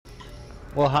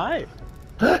Well, hi.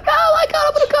 Oh my god,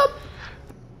 I'm gonna come!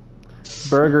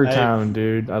 Burger Hey. Town,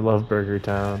 dude. I love Burger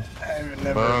Town. I've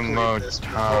never played this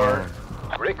before.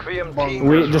 Requiem team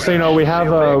We has just so you know, we have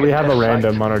a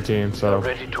random on our team, so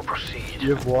ready to proceed.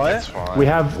 You have what? Fine. we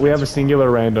have a singular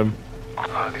random.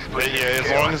 But yeah, as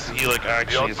long as he like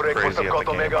actually is outbreak was crazy a at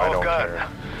the game, I don't care.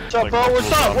 What's up, bro?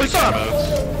 What's up? What's up?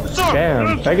 What's up?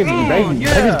 Damn,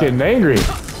 Beckett's getting angry.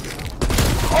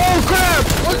 Oh crap!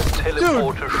 The What? Dude,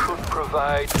 teleporter should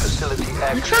provide facility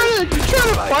access. you trying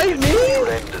to fight me?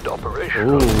 Rendered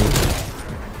operational. Ooh.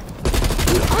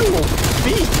 I will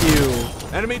beat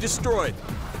you. Enemy destroyed.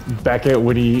 Beckett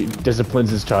when he disciplines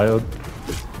his child.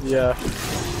 Yeah.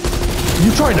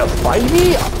 You trying to fight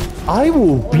me? I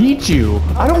will beat you.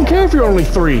 I don't care if you're only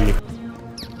 3.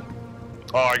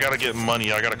 Oh, I gotta get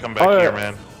money. I gotta come back here,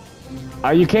 man.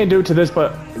 You can't do it to this,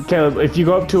 but Caleb, if you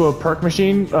go up to a perk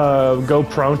machine, go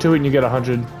prone to it and you get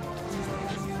 100.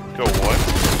 Go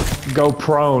what? Go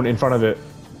prone in front of it.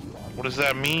 What does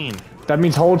that mean? That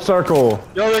means hold circle.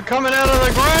 Yo, they're coming out of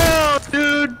the ground,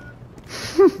 dude.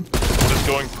 What does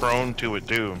going prone to it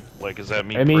do? Like, does that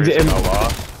mean It means praising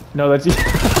Allah? No, that's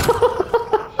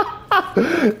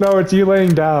no, it's you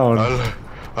laying down.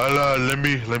 Allah, let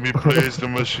me praise the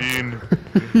machine.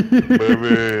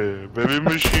 baby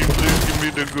machine, please give me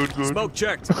the good. Smoke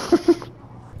checked.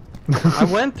 I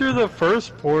went through the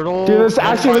first portal. Dude, this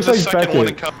actually looks The like second one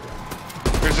Beckett.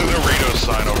 There's a Dorito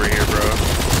sign over here,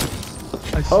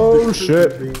 bro. I see Oh, the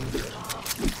shit.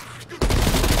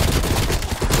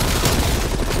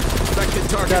 Beckett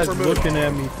This target guy's removed. looking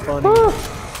at me funny.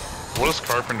 What does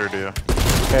Carpenter do?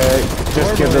 Okay,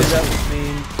 just give Normally this. that would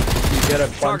mean you get a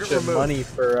bunch Target of removed. money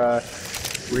for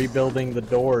rebuilding the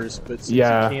doors, but since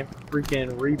Yeah. you can't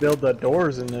freaking rebuild the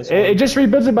doors in this It one. just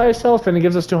rebuilds it by itself and it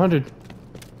gives us 200.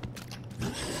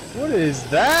 What is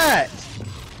that?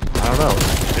 I don't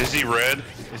know. Is he red?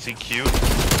 Is he cute?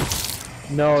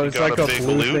 No, He it's got like a a big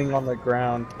blue loot? thing on the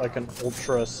ground, like an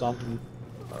ultra something.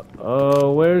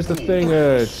 Oh, where's the thing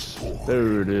at?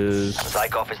 There it is.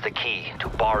 Zykoff is the key to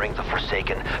barring the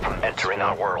Forsaken from entering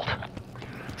our world.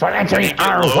 For entering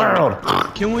our world!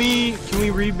 Can we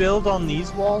rebuild on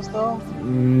these walls though?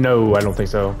 No, I don't think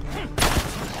so.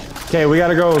 Okay, we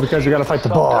gotta go because we gotta fight the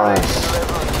boss.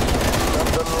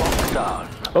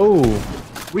 Oh.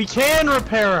 We can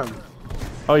repair them.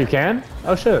 Oh, you can?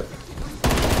 Oh, shit.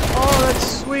 Oh,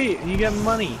 that's sweet. You get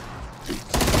money.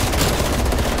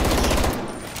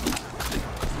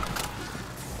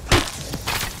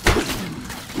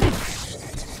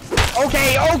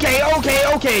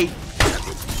 Okay.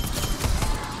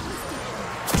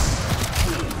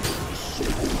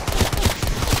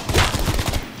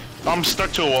 I'm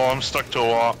stuck to a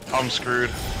wall. I'm screwed.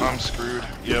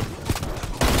 Yep.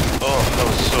 Oh, that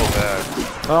was so bad.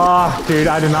 Oh, dude,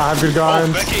 I did not have good Oh,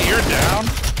 guns. Beckett, you're down?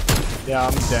 Yeah,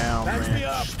 I'm down,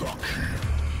 man.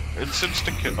 It's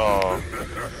instant. Oh.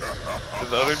 Did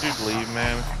the other dude leave,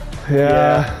 man?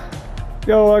 Yeah.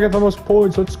 Yo, I got the most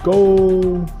points. Let's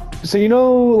go. So, you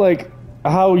know, like,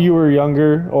 how you were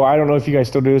younger, or I don't know if you guys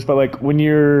still do this, but like when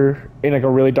you're in like a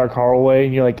really dark hallway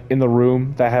and you're like in the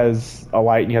room that has a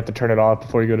light and you have to turn it off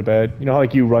before you go to bed. You know how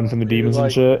like you run from the demons and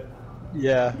like- shit?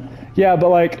 Yeah. Yeah, but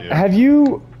like, Yeah. have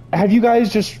you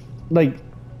guys just like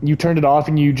you turned it off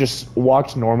and you just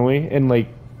walked normally and like,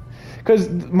 because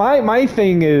my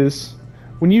thing is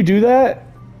when you do that,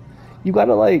 you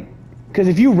gotta like, because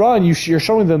if you run, you're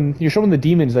showing the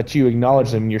demons that you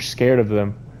acknowledge them and you're scared of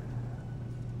them.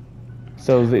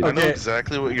 So I know Okay.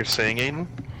 exactly what you're saying, Aiden,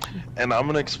 and I'm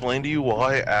gonna explain to you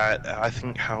why. At I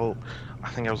think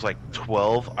I was like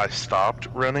 12. I stopped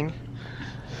running.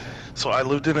 So I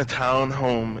lived in a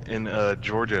townhome in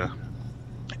Georgia.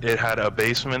 It had a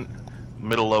basement,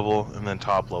 middle level, and then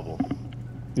top level.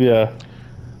 yeah,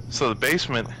 So the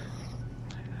basement,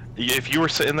 if you were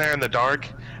sitting there in the dark,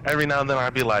 every now and then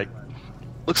I'd be like,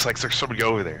 looks like there's somebody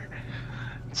over there.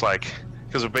 It's like,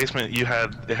 because the basement, it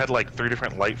had like 3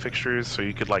 different light fixtures, so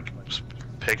you could like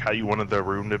pick how you wanted the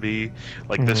room to be.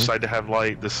 Like this side to have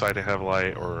light, this side to have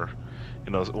light, or,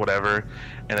 you know, whatever.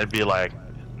 And it'd be like,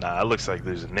 nah, it looks like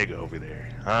there's a nigga over there,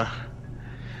 huh?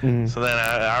 So then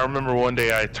I remember one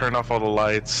day I turned off all the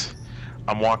lights.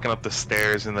 I'm walking up the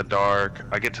stairs in the dark.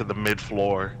 I get to the mid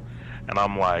floor, and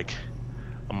I'm like,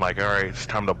 all right, it's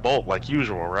time to bolt like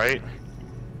usual, right?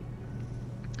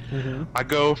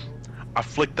 I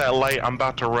flick that light. I'm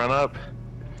about to run up,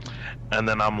 and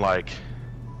then I'm like,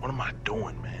 what am I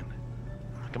doing, man?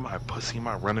 Like, am I a pussy? Am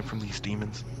I running from these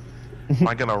demons? Am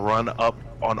I gonna run up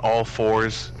on all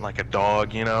fours like a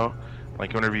dog, you know?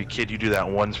 Like whenever you're a kid, you do that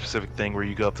one specific thing where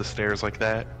you go up the stairs like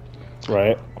that.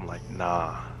 right. I'm like,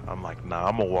 nah. I'm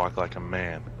gonna walk like a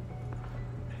man.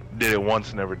 Did it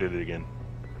once, never did it again.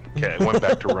 Okay, I went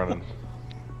back to running.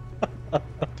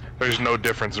 There's no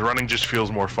difference. Running just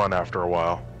feels more fun after a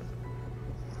while.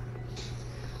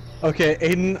 Okay,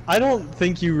 Aiden, I don't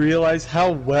think you realize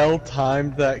how well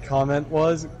timed that comment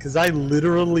was, because I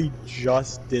literally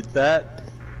just did that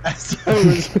as I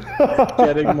was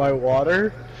getting my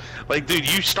water. Like, dude,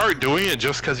 you start doing it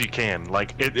just because you can.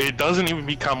 Like, it doesn't even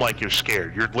become like you're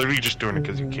scared. You're literally just doing it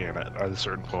because you can at a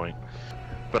certain point.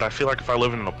 But I feel like if I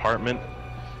live in an apartment,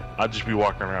 I'd just be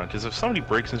walking around. Because if somebody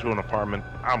breaks into an apartment,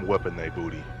 I'm whipping their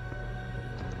booty.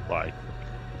 Like,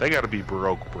 they gotta be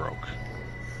broke.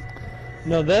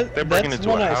 No, They're breaking that's into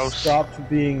when a I house, stopped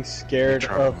being scared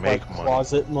trying to of make like money.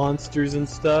 closet monsters and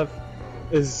stuff.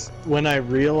 Is when I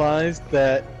realized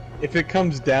that if it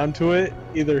comes down to it,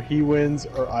 either he wins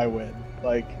or I win.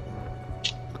 Like,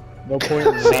 no point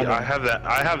in See, running. I have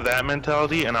that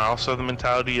mentality, and I also have the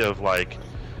mentality of like,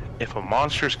 if a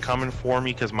monster's coming for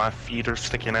me because my feet are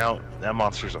sticking out, that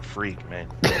monster's a freak, man.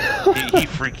 he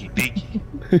freaky deaky,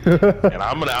 and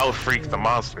I'm gonna out freak the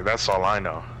monster. That's all I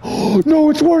know. No,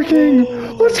 it's working!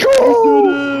 Let's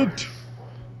go!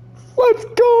 Let's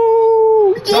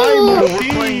go!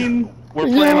 Time We're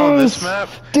playing on this Yes! map,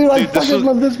 Dude, I this fucking was-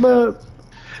 love this map!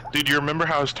 Dude, you remember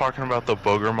how I was talking about the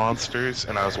booger monsters,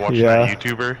 and I was watching Yeah. that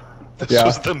YouTuber? This Yeah.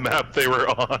 was the map they were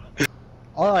on.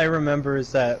 All I remember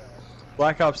is that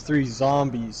Black Ops 3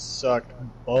 Zombies sucked,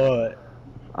 but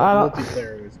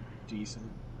multiplayer was decent.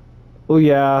 Well,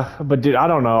 yeah, but dude, I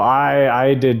don't know.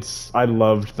 I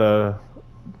loved the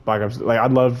Black Ops. Like, I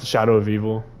loved Shadow of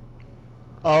Evil.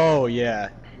 Oh yeah,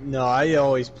 no, I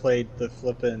always played the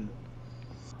flippin'.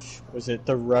 Was it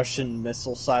the Russian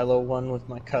missile silo one with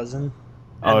my cousin?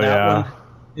 And Oh, that yeah. one,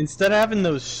 instead of having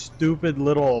those stupid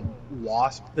little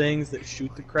wasp things that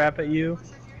shoot the crap at you,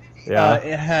 Yeah,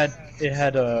 it had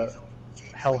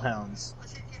hellhounds.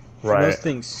 And right. those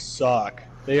things suck.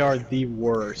 They are the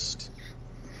worst.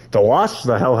 The Wasps,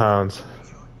 the Hellhounds.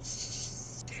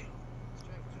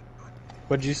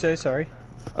 What'd you say? Sorry.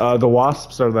 The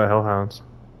Wasps are the Hellhounds.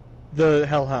 The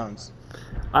hellhounds.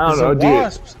 I don't 'Cause know, the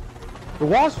dude.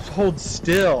 wasps hold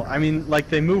still. I mean, like,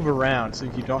 they move around, so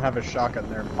if you don't have a shotgun,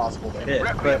 they're impossible to hit.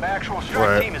 Requiem actual strike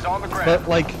Right. team is on the ground. But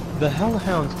like the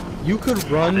hellhounds, you could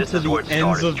run This to is the where it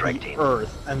ends started, of strike the team.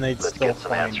 earth, and they'd Let's still get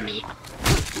some find answers.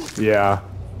 you. Yeah.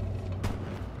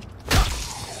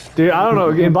 Dude, I don't know.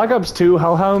 In Black Ops 2,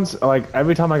 Hellhounds, like,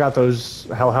 every time I got those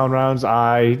Hellhound rounds,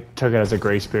 I took it as a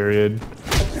grace period.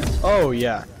 Oh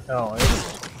yeah. Oh, it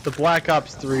was the Black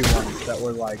Ops 3 ones that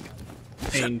were like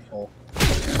painful.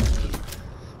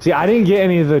 See, I didn't get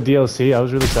any of the DLC. I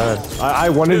was really sad. I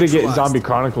wanted to get Zombie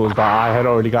Chronicles, but I had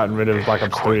already gotten rid of Black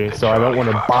Ops 3, so I don't want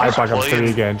to buy Black Ops 3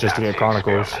 again just to get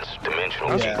Chronicles.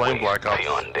 I was Yeah. playing Black Ops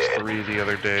 3 the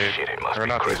other day, or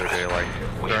not the other day, like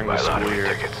during the school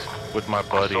year with my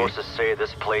buddy. Sources say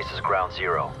this place is ground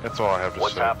zero. That's all I have to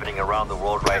What's say. happening around the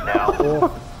world right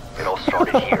now? It all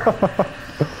started here.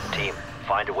 Team,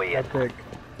 find a way in. Epic.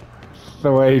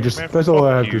 The way you just, Man, that's all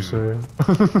I fuck have you.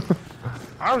 to say.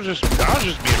 I was just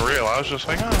being real. I was just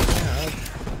like, oh yeah.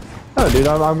 Oh, dude,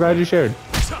 I'm glad you shared.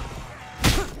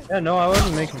 Yeah, no, I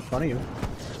wasn't making fun of you.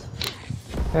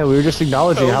 Yeah, we were just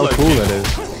acknowledging Oh, how look, cool you- that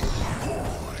is.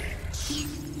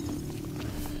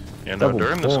 Yeah, no, Double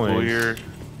during the school points. year,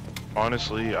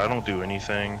 honestly, I don't do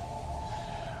anything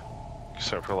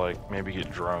except for like maybe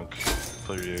get drunk,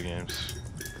 play video games.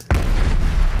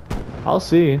 I'll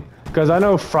see. Because I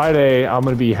know Friday I'm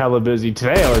going to be hella busy.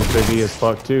 Today I was busy as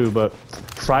fuck too, but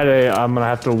Friday I'm going to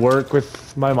have to work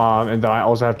with my mom, and then I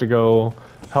also have to go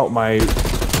help my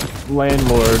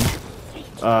landlord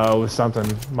with something.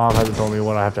 Mom hasn't told me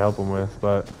what I have to help him with,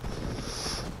 but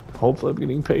hopefully I'm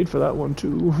getting paid for that one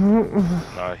too.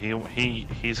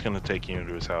 He's gonna take you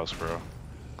into his house, bro.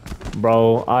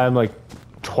 Bro, I'm like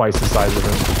twice the size of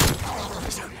him.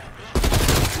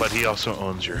 But he also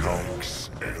owns your home.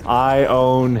 I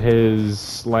own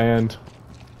his land.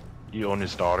 You own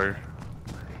his daughter.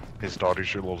 His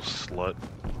daughter's your little slut.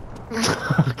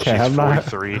 Okay, She's I'm not.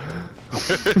 43.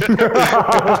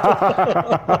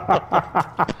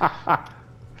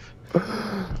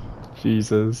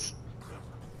 Jesus.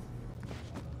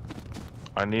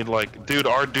 I need like, dude,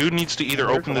 our dude needs to either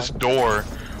open this door,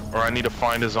 or I need to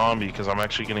find a zombie because I'm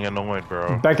actually getting annoyed,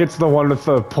 bro. Beckett's the one with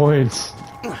the points.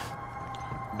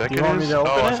 Beckett want me is? to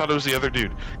open Oh, I it? thought it was the other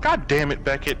dude. God damn it,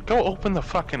 Beckett! Go open the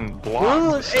fucking block.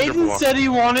 Well, the cinder Aiden block. said he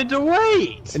wanted to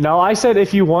wait. No, I said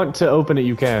if you want to open it,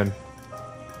 you can.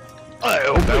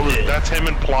 That's him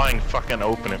implying fucking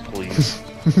open it, please.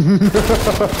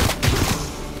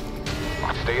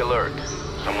 Stay alert.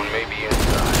 Someone may be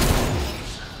inside.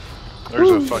 There's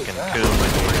a fucking kill.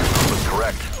 Was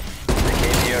correct. They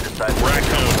came here to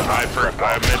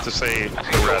I meant to say The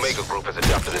the Omega rest. Group has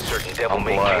adopted a certain devil I'm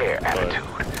may black, care but attitude.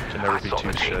 can never I be saw too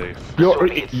the tape.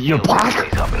 safe. You're black?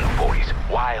 Place up in the 40s.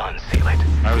 Why unseal it?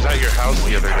 I was at your house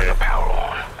the other Turn day. the power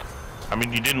on. I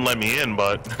mean, you didn't let me in,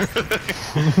 but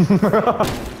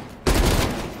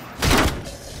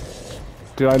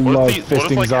Dude, I what love if, what if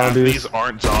fisting like half zombies. these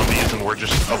aren't zombies and we're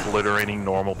just obliterating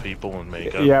normal people in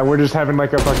makeup? Yeah, we're just having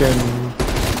like a fucking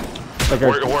like a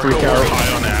We're freak out.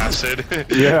 high on acid.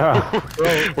 Yeah.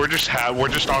 we're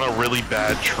just on a really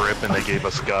bad trip and they gave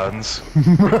us guns.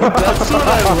 That's what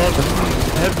I love.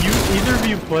 Have you either of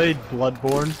you played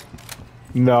Bloodborne?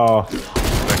 No.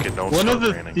 Beckett, don't One start of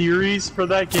the ranting. theories for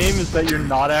that game is that you're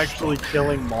not actually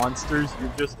killing monsters,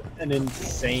 you're just an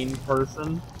insane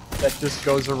person that just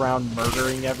goes around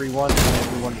murdering everyone and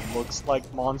everyone looks like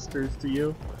monsters to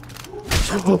you.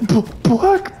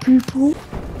 Black people.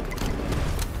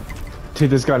 Dude,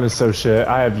 this gun is so shit.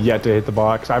 I have yet to hit the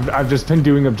box. I've just been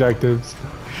doing objectives.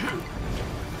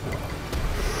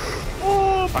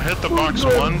 I hit the box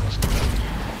once,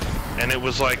 and it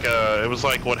was like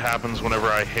what happens whenever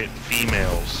I hit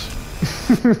females.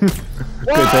 Good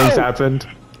things happened.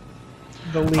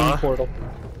 The lean Huh? portal.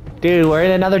 Dude, we're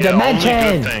in another Yeah, only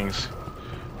dimension. good things.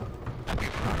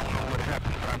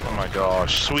 Oh my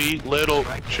gosh, sweet little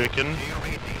chicken.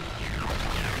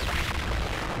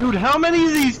 Dude, how many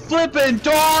of these flippin'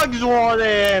 dogs are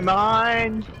there,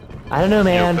 man? I don't know, Yo,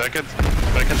 man. Beckett's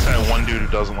that one dude who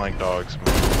doesn't like dogs. Man.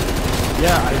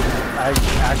 Yeah, I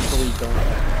actually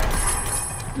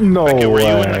don't. No Beckett, were you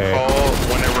in the way. call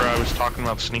whenever I was talking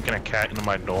about sneaking a cat into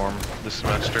my dorm this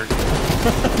semester?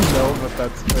 No, but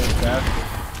that's fantastic.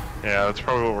 Yeah, that's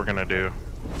probably what we're gonna do.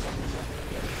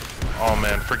 Oh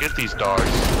man, forget these dogs.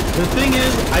 The thing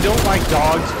is, I don't like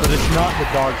dogs, but it's not the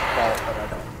dog's fault that I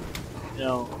don't. You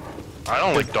know, I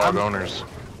don't like dog owners.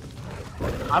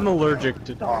 I'm allergic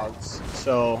to dogs,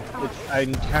 so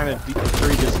I'm kind of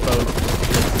predisposed.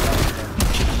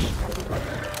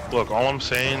 Look, all I'm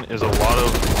saying is a lot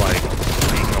of like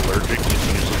being allergic is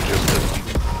usually just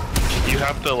that you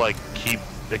have to like keep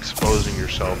exposing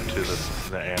yourself to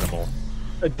the animal.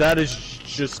 That is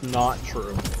just not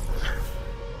true.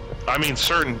 I mean,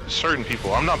 certain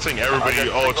people. I'm not saying everybody.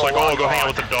 Oh, it's like, oh, go hang out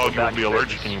with the dog, you won't be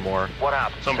allergic anymore. What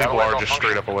happened? Some people are just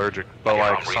straight up allergic, but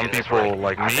like some people,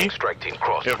 like me,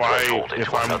 if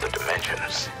I'm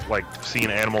like seeing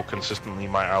an animal consistently,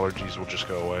 my allergies will just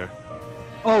go away.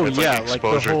 Oh It's yeah, like like the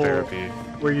exposure whole therapy.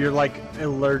 where you're like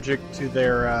allergic to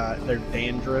their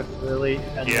dandruff, really.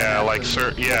 And Yeah,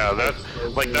 then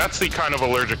like that's the kind of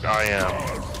allergic I am.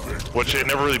 Which it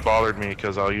never really bothered me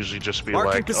because I'll usually just be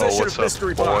like, oh, what's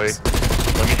up, boy?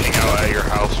 Let me hang out at your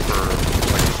house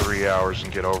for like 3 hours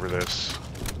and get over this.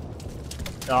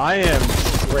 No, I am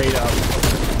straight up.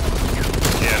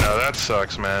 Yeah, no, that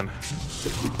sucks, man.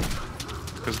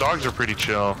 Because dogs are pretty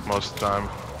chill most of the time.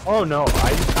 Oh no,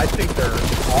 I think they're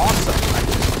awesome. I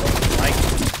just don't like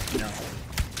them, you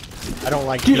know. I don't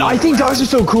like. Dude, I think dogs are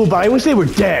so cool, but I wish they were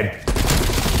dead.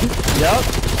 Yep.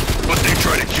 But they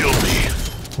try to kill me.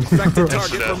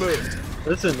 Target removed.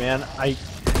 Listen, man,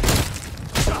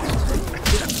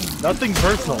 nothing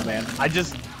personal, man.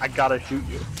 I gotta shoot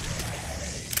you.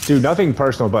 Dude, nothing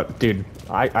personal, but dude,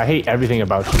 I hate everything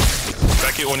about you.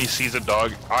 Beckett, when he sees a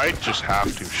dog, I just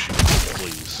have to shoot,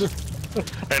 please.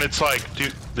 And it's like,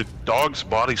 dude, the dog's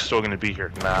body's still gonna be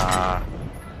here. Nah.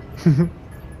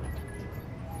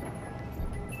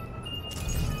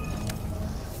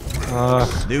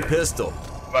 New pistol.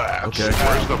 Okay.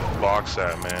 Where's the box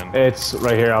at, man? It's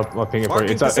right here. I'll ping it for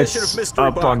you. Marking position of mystery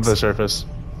up on box. the surface.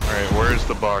 Alright, where's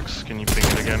the box? Can you ping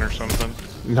it again or something?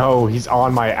 No, he's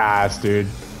on my ass, dude.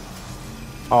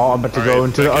 Oh, I'm about to go Alright,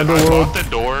 into the Beckett, I underworld. bought the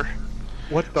door.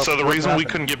 What the? So the what reason we happened?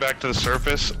 couldn't get back to the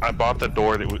surface, I bought the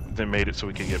door that made it so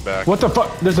we could get back. What the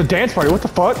fuck? There's a dance party. What the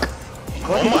fuck?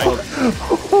 Oh my!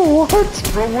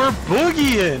 What? Bro, we're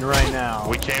boogieing right now.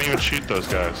 We can't even shoot those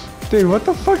guys. Dude, what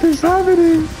the fuck is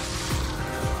happening?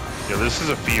 Yeah, this is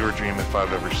a fever dream if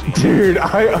I've ever seen it. Dude,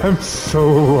 I'm so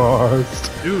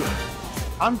lost. Dude,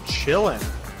 I'm chilling.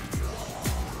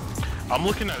 I'm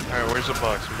looking at it. Alright, where's the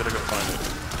box? We gotta go find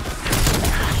it.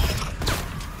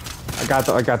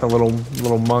 I got the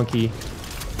little monkey.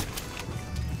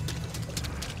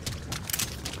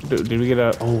 Did we get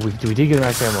a? Oh, we did get a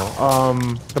max ammo.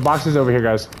 The box is over here,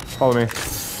 guys. Follow me.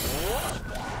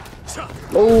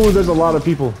 Oh, there's a lot of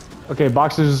people. Okay,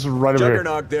 box is right over here.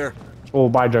 Juggernog there. Oh,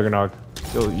 bye, Juggernog.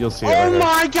 You'll see it Oh right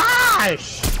my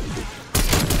gosh!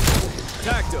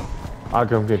 Tagged him. there. I'll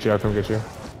come get you. I'll come get you.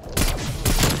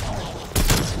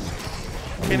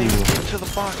 Can't even get to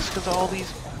the box because all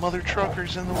these mother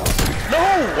truckers in the way. No!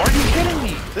 Are you kidding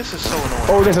me? This is so annoying.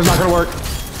 Oh, this is not gonna work.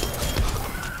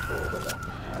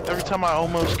 Every time I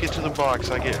almost get to the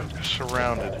box, I get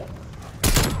surrounded.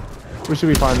 We should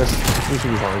be fine. We should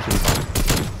be fine. We should be fine.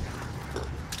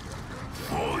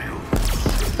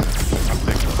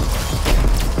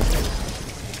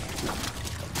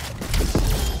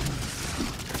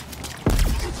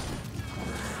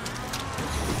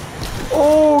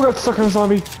 Oh, got stuck on a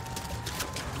zombie.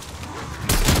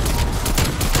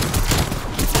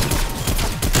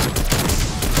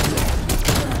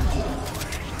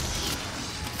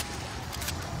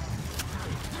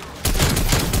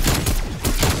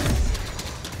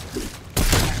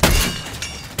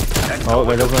 Oh,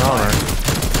 there goes my armor.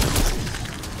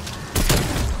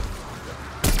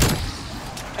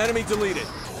 Enemy deleted.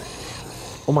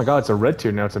 Oh my god, it's a red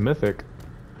tier now. It's a mythic.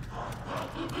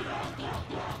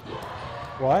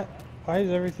 What? Why is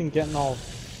everything getting all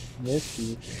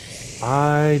misty?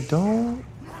 I don't...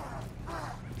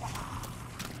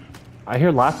 I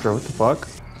hear laughter. What the fuck?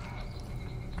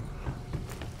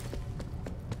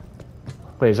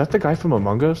 Wait, is that the guy from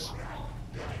Among Us?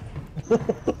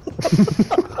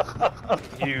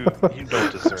 You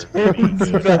don't deserve to be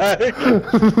good.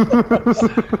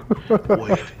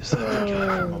 Wait, is that the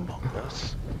guy from Among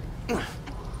Us?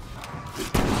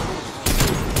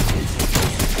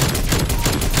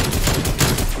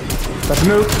 That's a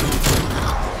nuke.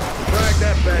 Drag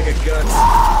that bag of guts.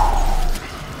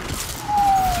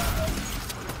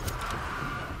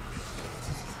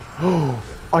 Oh,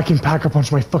 I can pack a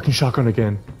punch my fucking shotgun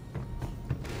again.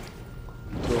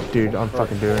 Dude, I'm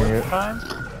fucking doing it.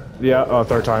 Yeah,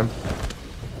 third time.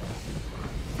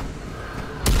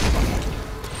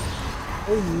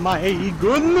 Oh my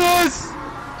goodness!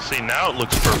 See, now it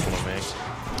looks purple to me.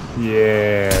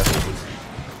 Yeah.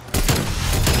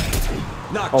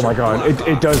 Knocked Oh my your god, block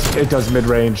off. it does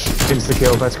mid-range insta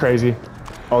kill. That's crazy.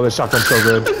 Oh, this shotgun's so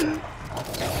good.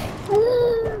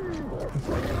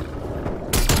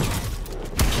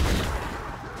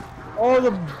 Oh,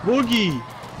 the boogie!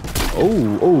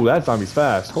 Oh, that zombie's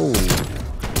fast. Oh.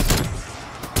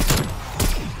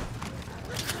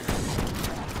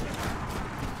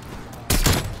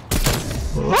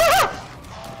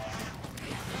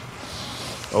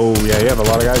 Oh yeah, you have a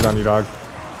lot of guys on you, dog.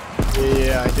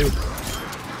 Yeah, I do.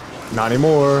 Not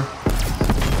anymore.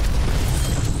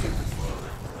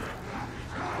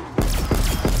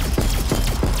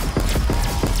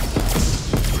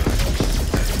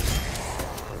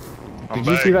 I'm Did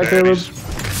you back, see that, Caleb? Daddies.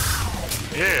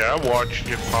 Yeah, I watched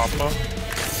you, Papa.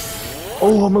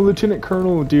 Oh, I'm a lieutenant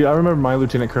colonel, dude. I remember my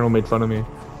lieutenant colonel made fun of me.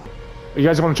 You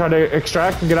guys want to try to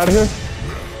extract and get out of here?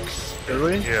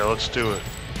 Really? Yeah, let's do it.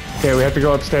 Okay, we have to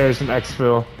go upstairs and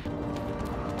exfil.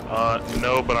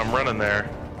 No, but I'm running there.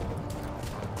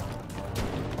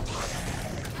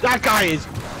 That guy is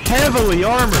heavily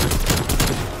armored!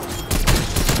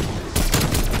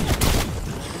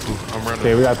 I'm running.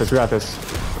 Okay, we got this. We got this.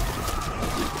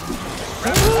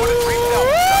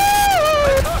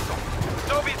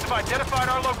 Soviets have identified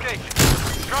our location.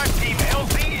 Strike team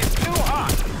LZ is too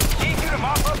hot. Need you to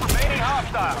mop up remaining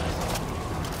hostiles.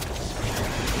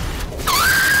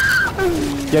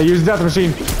 Yeah, use the death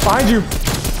machine. Behind you.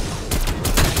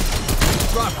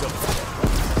 Dropped him.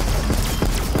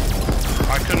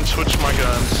 I couldn't switch my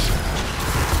guns.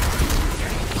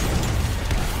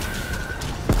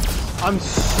 I'm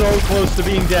so close to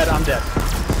being dead. I'm dead.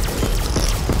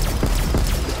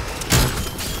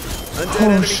 Undead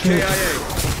enemy shit. KIA.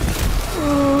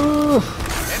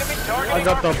 Enemy targeting I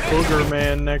got the our booger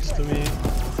man next to me.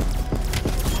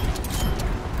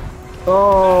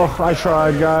 Oh, I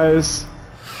tried, guys.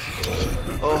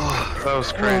 Oh, that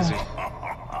was crazy.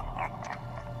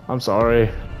 I'm sorry.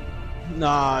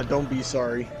 Nah, don't be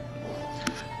sorry.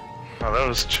 Oh, that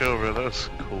was chill, bro. That was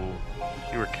cool.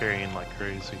 You were carrying like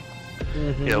crazy.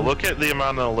 Mm-hmm. Yeah, look at the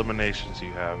amount of eliminations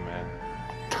you have, man.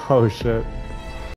 Oh shit.